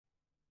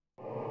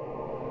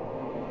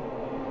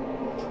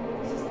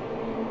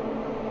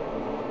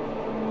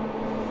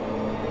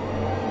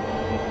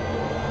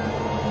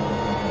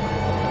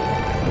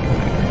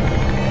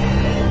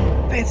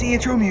the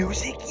intro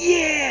music.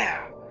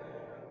 Yeah!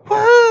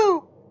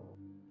 Woo!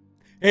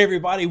 Hey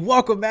everybody,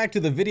 welcome back to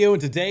the video, and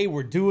today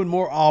we're doing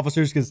more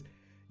officers because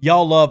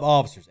y'all love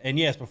officers. And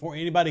yes, before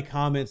anybody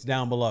comments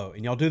down below,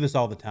 and y'all do this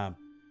all the time,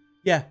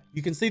 yeah,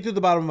 you can see through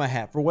the bottom of my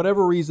hat. For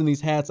whatever reason, these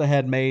hats I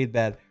had made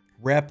that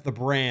rep the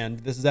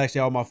brand. This is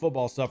actually all my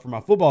football stuff for my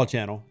football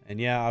channel. And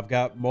yeah, I've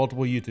got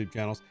multiple YouTube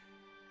channels.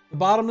 The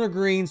bottom are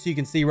green so you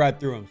can see right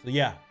through them. So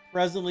yeah,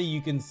 presently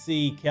you can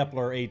see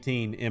Kepler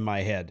 18 in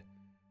my head.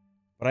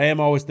 But I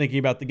am always thinking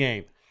about the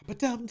game.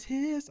 But I'm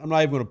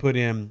not even going to put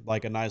in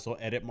like a nice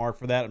little edit mark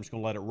for that. I'm just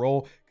going to let it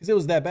roll because it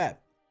was that bad.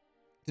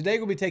 Today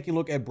we'll be taking a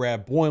look at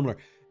Brad Boimler.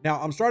 Now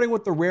I'm starting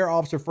with the rare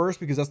officer first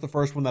because that's the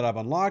first one that I've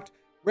unlocked.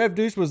 Rev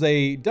Deuce was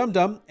a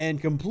dum-dum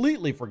and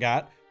completely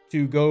forgot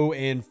to go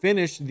and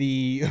finish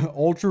the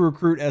Ultra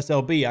Recruit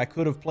SLB. I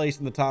could have placed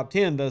in the top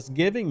 10, thus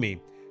giving me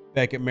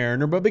Beckett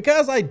Mariner. But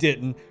because I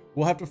didn't,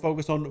 we'll have to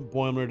focus on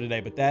Boimler today.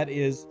 But that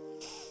is...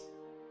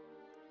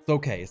 it's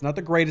okay. It's not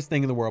the greatest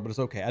thing in the world, but it's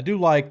okay. I do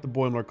like the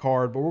Boimler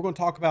card, but we're going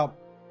to talk about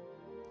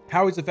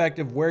how he's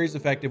effective, where he's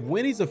effective,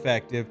 when he's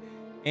effective,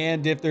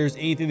 and if there's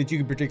anything that you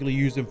can particularly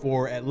use him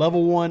for at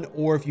level 1,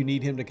 or if you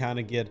need him to kind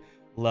of get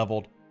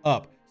leveled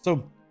up.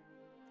 So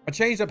I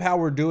changed up how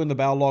we're doing the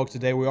battle logs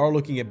today. We are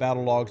looking at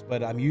battle logs,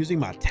 but I'm using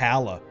my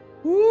Tala.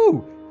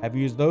 Woo! Haven't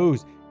used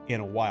those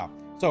in a while.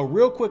 So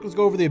real quick, let's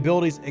go over the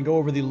abilities and go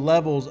over the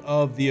levels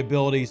of the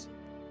abilities.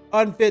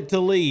 Unfit to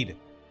lead.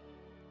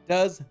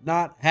 Does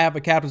not have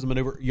a captain's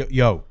maneuver.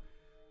 Yo,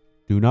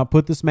 do not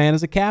put this man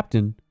as a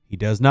captain. He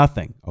does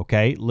nothing.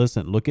 Okay,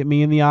 listen, look at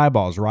me in the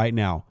eyeballs right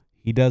now.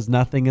 He does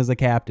nothing as a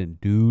captain.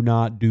 Do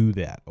not do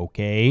that.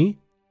 Okay,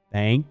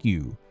 thank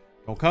you.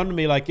 Don't come to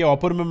me like, yo, I'll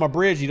put him in my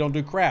bridge. You don't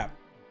do crap.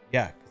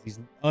 Yeah, because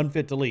he's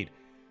unfit to lead.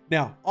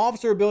 Now,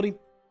 officer ability.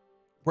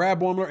 Brad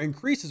Boimler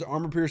increases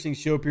armor piercing,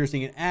 shield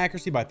piercing, and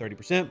accuracy by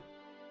 30%.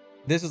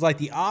 This is like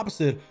the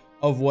opposite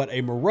of what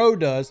a Moreau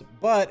does,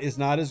 but is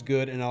not as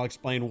good, and I'll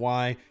explain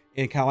why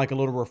in kind of like a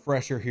little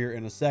refresher here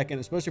in a second,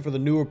 especially for the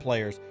newer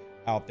players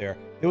out there.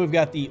 Then we've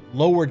got the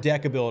lower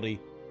deck ability,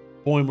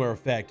 Boimler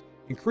effect.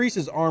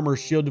 Increases armor,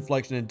 shield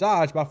deflection, and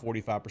dodge by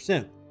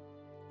 45%,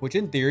 which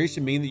in theory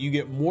should mean that you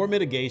get more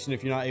mitigation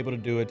if you're not able to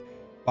do it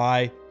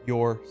by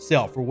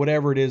yourself or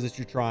whatever it is that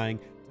you're trying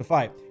to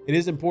fight. It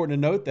is important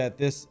to note that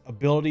this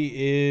ability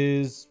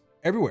is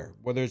everywhere,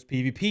 whether it's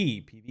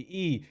PvP,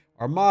 PvE,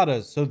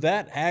 armadas, so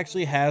that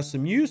actually has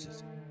some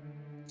uses.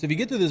 So if you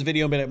get through this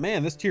video and be like,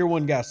 man, this tier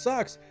 1 guy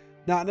sucks,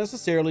 not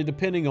necessarily,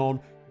 depending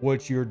on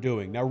what you're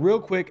doing. Now, real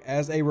quick,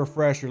 as a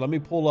refresher, let me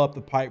pull up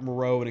the Pike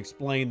Moreau and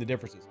explain the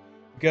differences.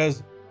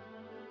 Because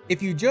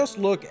if you just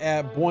look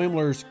at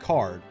Boimler's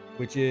card,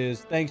 which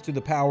is thanks to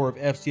the power of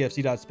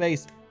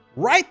STFC.space,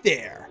 right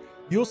there,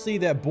 you'll see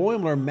that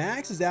Boimler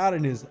maxes out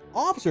in his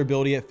officer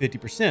ability at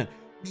 50%,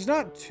 which is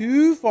not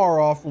too far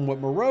off from what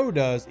Moreau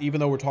does, even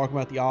though we're talking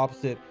about the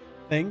opposite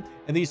thing.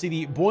 And then you see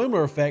the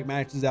Boimler effect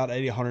maxes out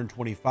at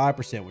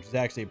 125%, which is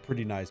actually a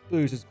pretty nice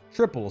boost. It's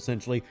triple,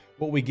 essentially,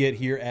 what we get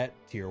here at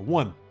tier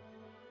 1.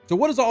 So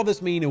what does all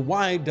this mean, and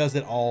why does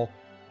it all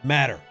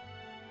matter?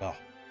 Well,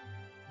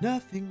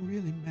 nothing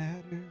really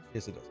matters.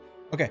 Yes, it does.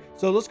 Okay,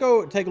 so let's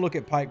go take a look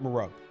at Pike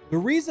Moreau. The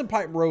reason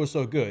Pike Moreau is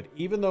so good,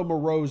 even though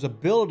Moreau's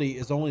ability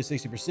is only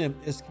 60%,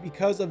 is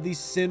because of the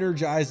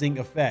synergizing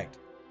effect.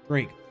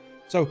 Drink.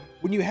 So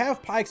when you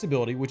have Pike's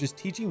ability, which is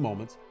teaching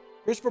moments,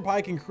 Christopher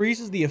Pike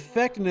increases the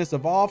effectiveness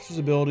of officers'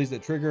 abilities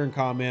that trigger and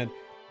comment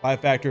by a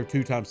factor of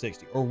 2 times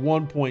 60, or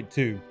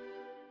 1.2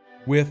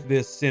 with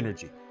this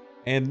synergy.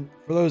 And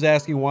for those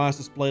asking why it's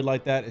displayed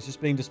like that, it's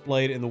just being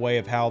displayed in the way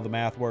of how the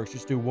math works.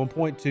 Just do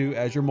 1.2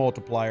 as your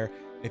multiplier.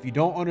 If you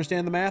don't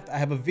understand the math, I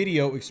have a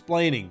video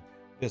explaining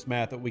this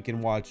math that we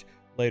can watch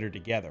later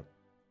together.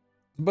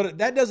 But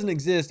that doesn't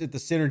exist if the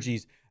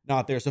synergy's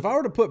not there. So if I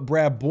were to put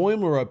Brad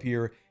Boimler up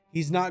here,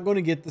 he's not going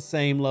to get the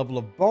same level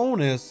of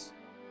bonus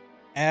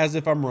as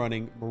if I'm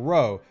running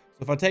Moreau.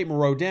 So if I take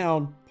Moreau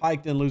down,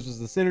 Pike then loses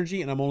the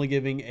synergy, and I'm only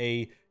giving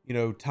a, you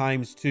know,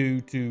 times 2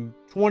 to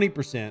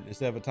 20%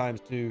 instead of a times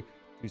 2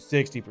 to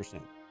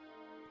 60%.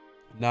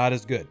 Not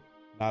as good.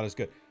 Not as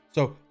good.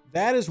 So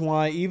that is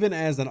why, even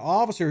as an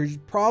officer, he's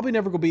probably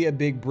never going to be a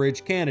big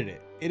bridge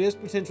candidate. It is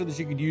potential that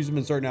you could use him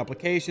in certain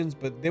applications,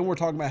 but then we're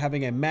talking about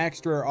having a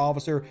maxed rare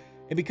officer.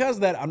 And because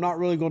of that, I'm not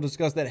really going to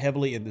discuss that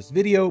heavily in this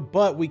video,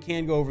 but we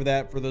can go over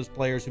that for those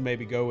players who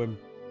maybe go and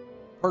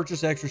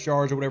purchase extra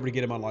shards or whatever to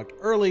get him unlocked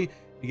early,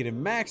 to get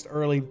him maxed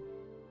early.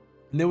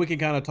 And then we can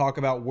kind of talk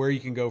about where you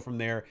can go from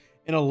there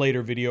in a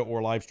later video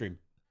or live stream.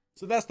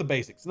 So that's the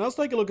basics. Now let's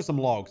take a look at some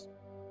logs.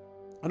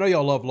 I know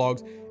y'all love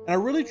logs, and I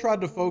really tried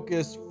to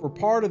focus for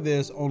part of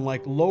this on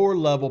like lower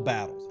level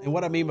battles. And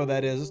what I mean by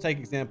that is, let's take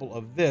an example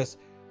of this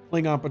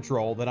Klingon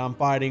patrol that I'm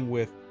fighting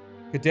with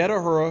Cadet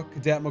Uhura,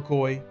 Cadet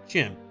McCoy,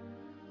 Chin.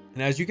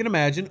 And as you can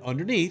imagine,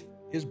 underneath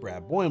is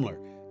Brad Boimler.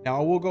 Now,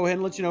 I will go ahead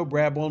and let you know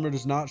Brad Boimler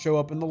does not show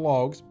up in the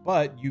logs,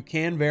 but you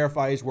can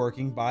verify he's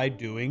working by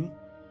doing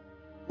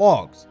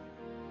logs.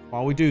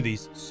 While we do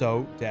these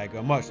so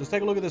daggone much. Let's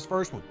take a look at this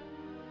first one.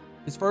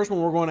 This first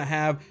one, we're going to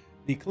have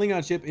the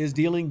Klingon ship is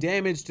dealing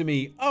damage to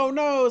me. Oh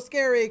no,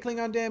 scary,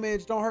 Klingon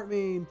damage, don't hurt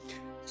me.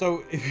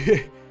 So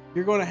if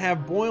you're going to have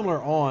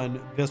Boimler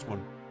on this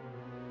one.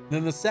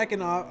 Then the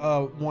second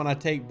one, I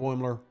take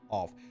Boimler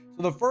off.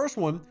 So the first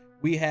one,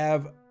 we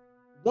have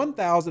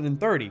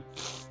 1,030.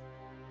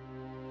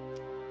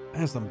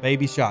 That's some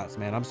baby shots,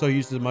 man. I'm so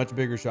used to much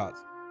bigger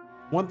shots.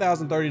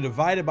 1,030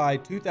 divided by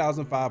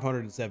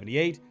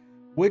 2,578,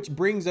 which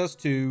brings us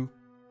to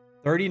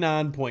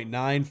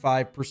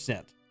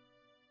 39.95%.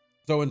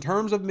 So in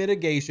terms of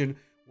mitigation,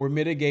 we're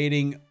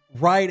mitigating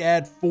right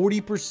at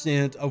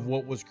 40% of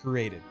what was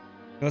created.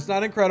 Now, it's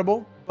not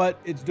incredible, but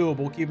it's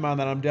doable. Keep in mind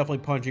that I'm definitely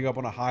punching up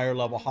on a higher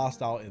level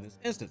hostile in this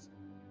instance.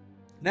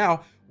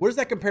 Now, what does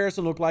that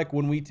comparison look like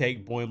when we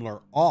take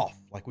Boimler off?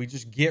 Like we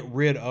just get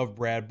rid of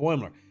Brad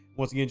Boimler.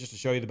 Once again, just to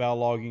show you the battle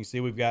log, you can see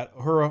we've got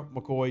Uhura,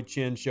 McCoy,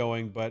 Chin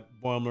showing, but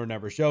Boimler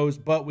never shows.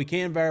 But we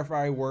can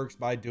verify it works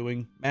by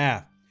doing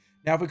math.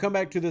 Now, if we come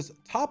back to this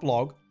top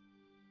log,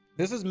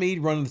 this is me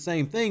running the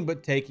same thing,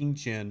 but taking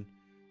taking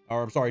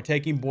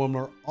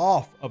Boimler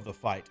off of the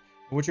fight.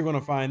 And what you're going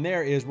to find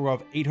there is we're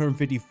off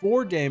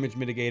 854 damage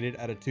mitigated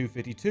out of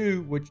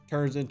 252, which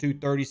turns into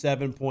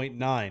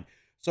 37.9.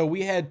 So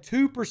we had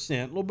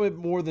 2%, a little bit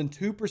more than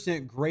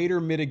 2% greater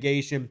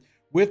mitigation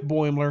with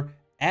Boimler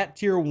at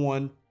tier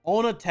 1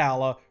 on a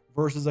Tala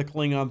versus a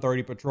Klingon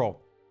 30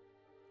 patrol.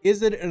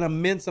 Is it an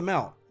immense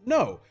amount?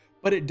 No,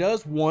 but it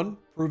does, one,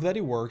 prove that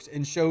he works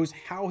and shows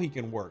how he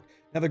can work.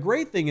 Now, the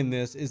great thing in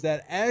this is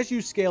that as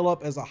you scale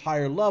up as a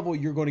higher level,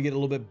 you're going to get a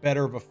little bit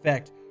better of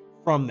effect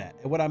from that.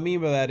 And what I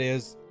mean by that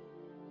is,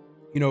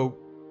 you know,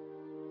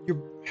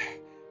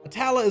 a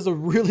Tala is a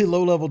really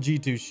low level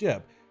G2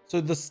 ship. So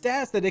the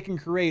stats that it can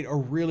create are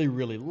really,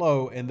 really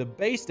low, and the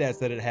base stats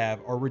that it have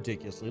are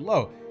ridiculously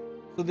low.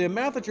 So the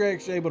amount that you're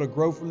actually able to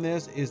grow from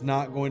this is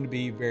not going to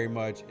be very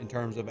much in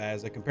terms of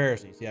as a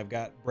comparison. See, I've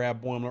got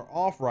Brad Boimler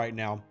off right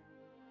now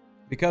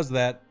because of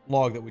that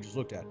log that we just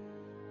looked at.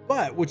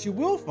 But what you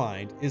will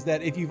find is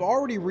that if you've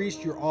already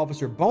reached your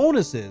officer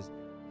bonuses,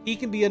 he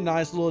can be a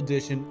nice little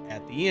addition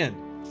at the end.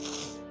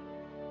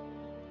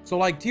 So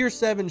like tier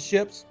 7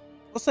 ships,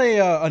 let's say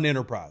an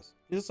Enterprise.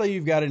 Let's say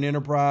you've got an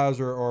Enterprise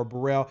or a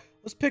Burrell.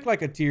 Let's pick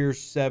like a tier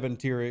 7,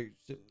 tier 8.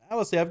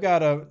 Let's say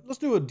let's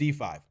do a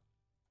D5.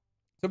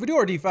 So if we do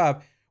our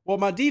D5, well,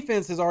 my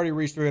defense has already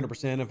reached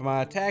 300%. If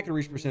my attack had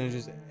reached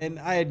percentages, and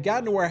I had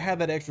gotten to where I had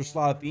that extra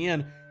slot at the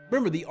end,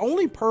 remember the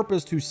only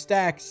purpose to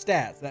stack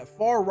stats, that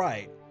far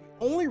right,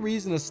 the only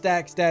reason to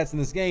stack stats in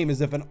this game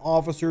is if an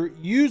officer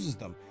uses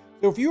them.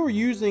 So if you were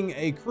using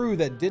a crew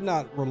that did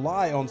not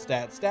rely on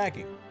stat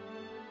stacking,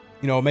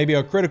 you know, maybe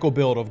a critical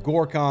build of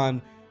Gorkon,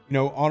 you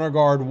know, Honor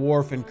Guard,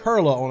 Worf, and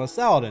Kurla on a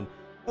Saladin,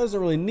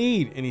 doesn't really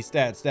need any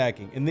stat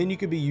stacking. And then you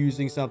could be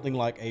using something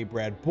like a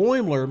Brad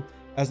Boimler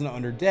as an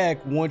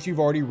underdeck once you've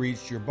already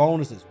reached your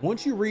bonuses.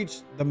 Once you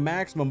reach the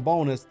maximum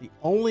bonus, the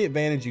only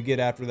advantage you get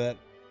after that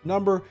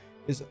number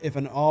is if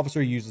an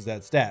officer uses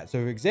that stat.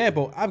 So for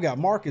example, I've got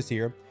Marcus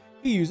here.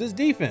 He uses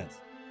defense,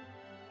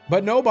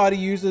 but nobody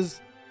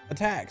uses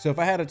attack. So if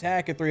I had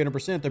attack at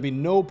 300%, there'd be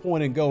no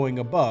point in going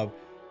above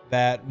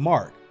that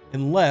mark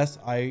unless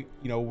I,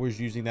 you know, was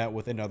using that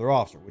with another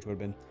officer, which would have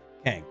been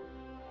Kang.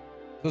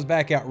 So let's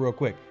back out real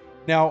quick.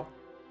 Now,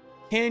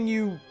 can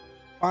you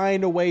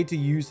find a way to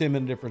use him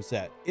in a different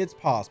set? It's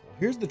possible.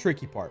 Here's the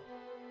tricky part.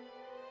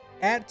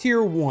 At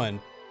tier 1,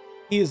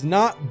 he is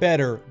not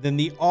better than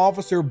the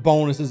officer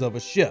bonuses of a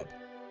ship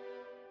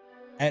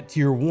at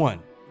tier 1.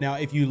 Now,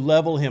 if you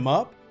level him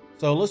up,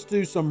 so let's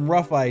do some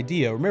rough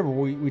idea. Remember,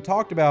 we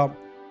talked about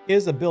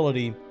his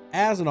ability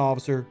as an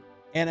officer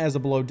and as a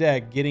below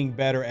deck getting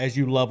better as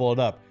you level it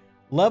up.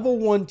 Level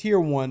 1, tier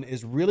 1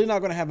 is really not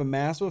going to have a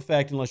massive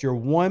effect unless you're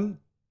one,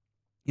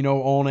 you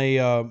know, on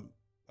a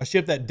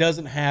ship that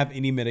doesn't have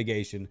any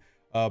mitigation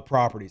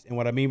properties. And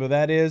what I mean by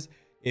that is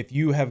if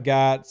you have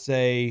got,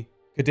 say,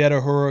 Cadet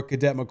Uhura,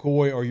 Cadet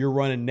McCoy, or you're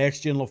running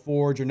Next Gen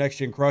LaForge or Next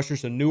Gen Crusher,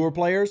 so newer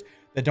players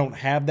that don't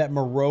have that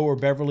Moreau or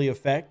Beverly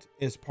effect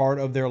as part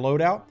of their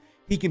loadout,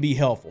 he can be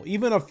helpful.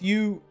 Even a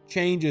few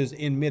changes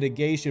in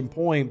mitigation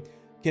point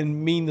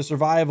can mean the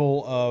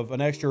survival of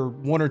an extra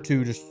 1 or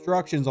 2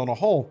 destructions on a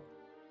hull.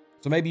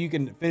 So maybe you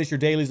can finish your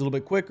dailies a little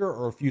bit quicker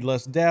or a few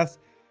less deaths,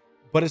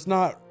 but it's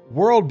not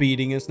world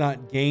beating. It's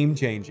not game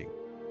changing.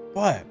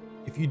 But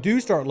if you do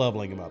start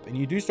leveling him up and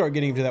you do start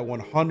getting to that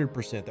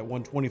 100%, that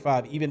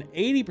 125, even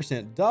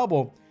 80%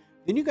 double,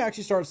 then you can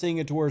actually start seeing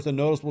it towards a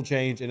noticeable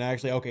change and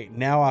actually, okay,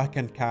 now I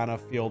can kind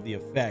of feel the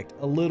effect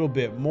a little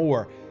bit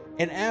more.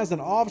 And as an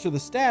officer, the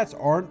stats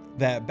aren't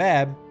that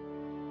bad.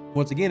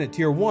 Once again, at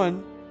tier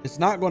 1, it's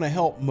not going to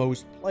help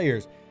most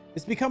players.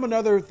 It's become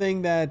another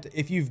thing that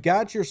if you've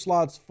got your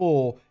slots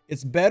full,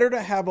 it's better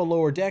to have a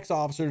lower decks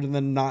officer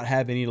than not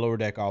have any lower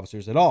deck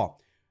officers at all.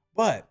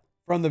 But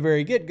from the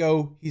very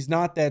get-go, he's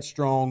not that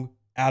strong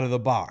out of the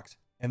box,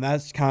 and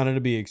that's kind of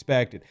to be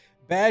expected.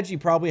 Badgie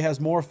probably has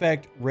more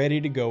effect ready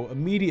to go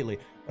immediately,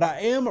 but I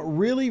am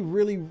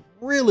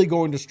really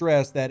going to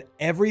stress that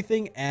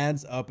everything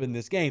adds up in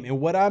this game.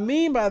 And what I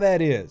mean by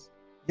that is,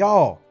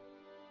 y'all,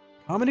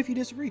 comment if you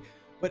disagree,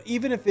 But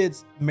even if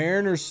it's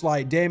Mariner's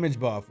slight damage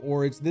buff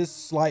or it's this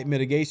slight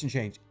mitigation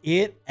change,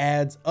 it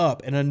adds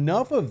up. And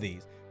enough of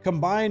these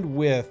combined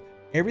with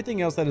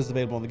everything else that is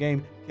available in the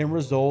game can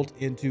result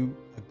into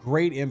a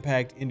great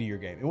impact into your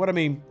game. And what I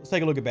mean, let's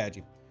take a look at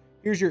Badgie.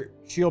 Here's your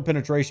shield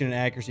penetration and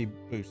accuracy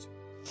boost.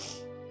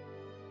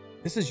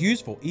 This is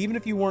useful even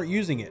if you weren't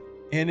using it.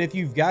 And if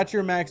you've got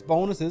your max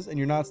bonuses and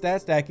you're not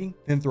stat stacking,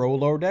 then throw a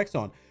lower dex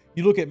on.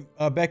 You look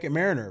at Beckett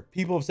Mariner.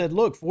 People have said,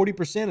 look,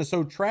 40% is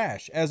so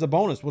trash as a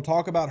bonus. We'll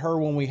talk about her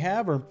when we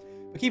have her.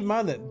 But keep in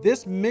mind that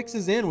this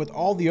mixes in with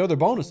all the other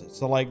bonuses.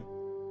 So like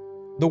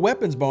the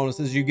weapons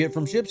bonuses you get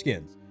from ship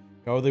skins,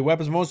 the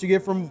weapons bonus you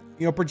get from,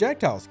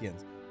 projectile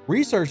skins,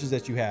 researches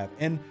that you have,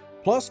 and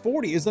plus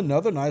 40 is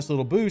another nice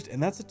little boost.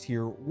 And that's a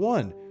tier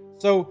 1.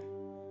 So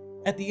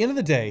at the end of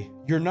the day,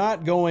 you're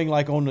not going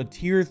like on a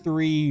tier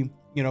 3,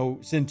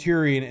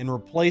 Centurion and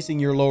replacing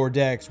your lower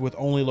decks with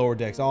only lower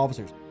decks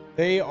officers.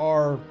 They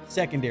are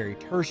secondary,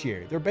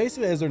 tertiary. They're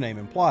basically, as their name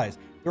implies,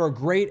 they're a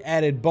great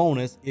added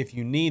bonus if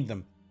you need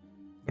them.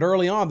 But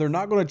early on, they're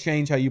not going to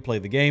change how you play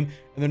the game,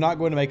 and they're not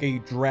going to make a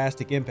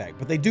drastic impact.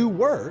 But they do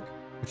work,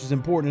 which is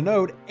important to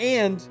note,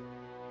 and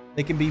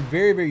they can be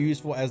very, very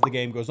useful as the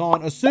game goes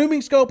on,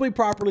 assuming Scopely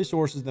properly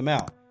sources them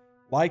out.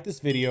 Like this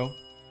video,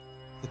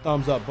 the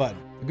thumbs up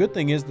button. The good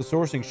thing is the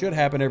sourcing should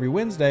happen every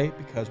Wednesday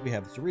because we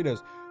have the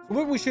Cerritos. So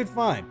what we should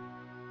find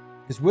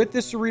is with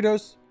this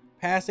Cerritos,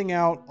 passing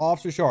out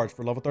officer shards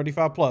for level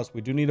 35 plus, we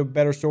do need a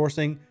better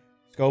sourcing.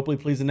 Scopely,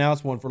 please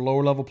announce one for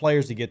lower level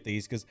players to get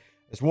these, because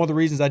it's one of the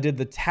reasons I did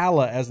the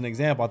Tala as an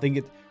example. I think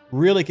it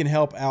really can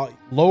help out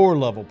lower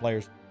level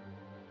players.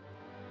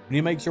 We need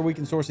to make sure we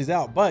can source these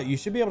out, but you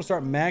should be able to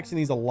start maxing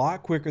these a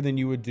lot quicker than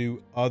you would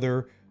do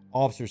other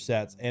officer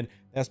sets. And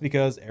that's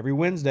because every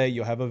Wednesday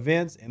you'll have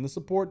events in the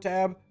support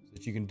tab so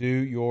that you can do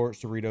your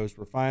Cerritos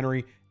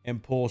refinery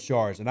and pull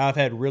shards. And I've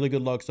had really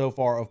good luck so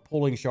far of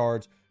pulling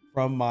shards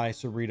from my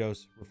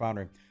Cerritos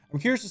refinery. I'm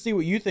curious to see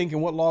what you think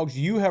and what logs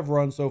you have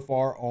run so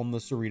far on the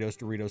Cerritos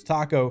Doritos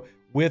Taco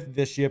with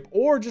this ship,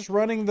 or just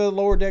running the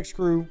lower decks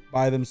crew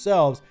by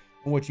themselves,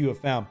 and what you have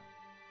found.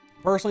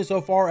 Personally, so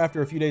far,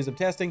 after a few days of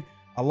testing,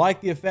 I like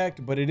the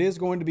effect, but it is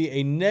going to be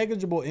a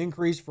negligible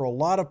increase for a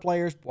lot of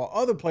players, while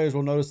other players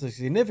will notice a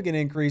significant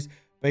increase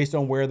based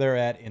on where they're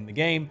at in the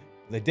game.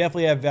 They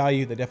definitely have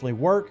value, they definitely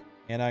work,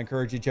 and I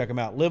encourage you to check them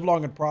out. Live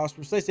long and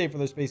prosper. Stay safe for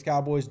those Space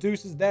Cowboys.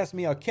 Deuces, that's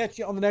me. I'll catch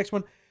you on the next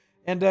one.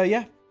 And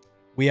yeah,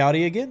 we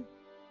outie again.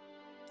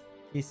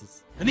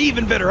 Kisses. An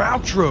even better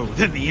outro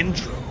than the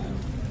intro.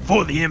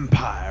 For the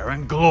Empire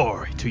and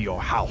glory to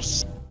your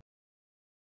house.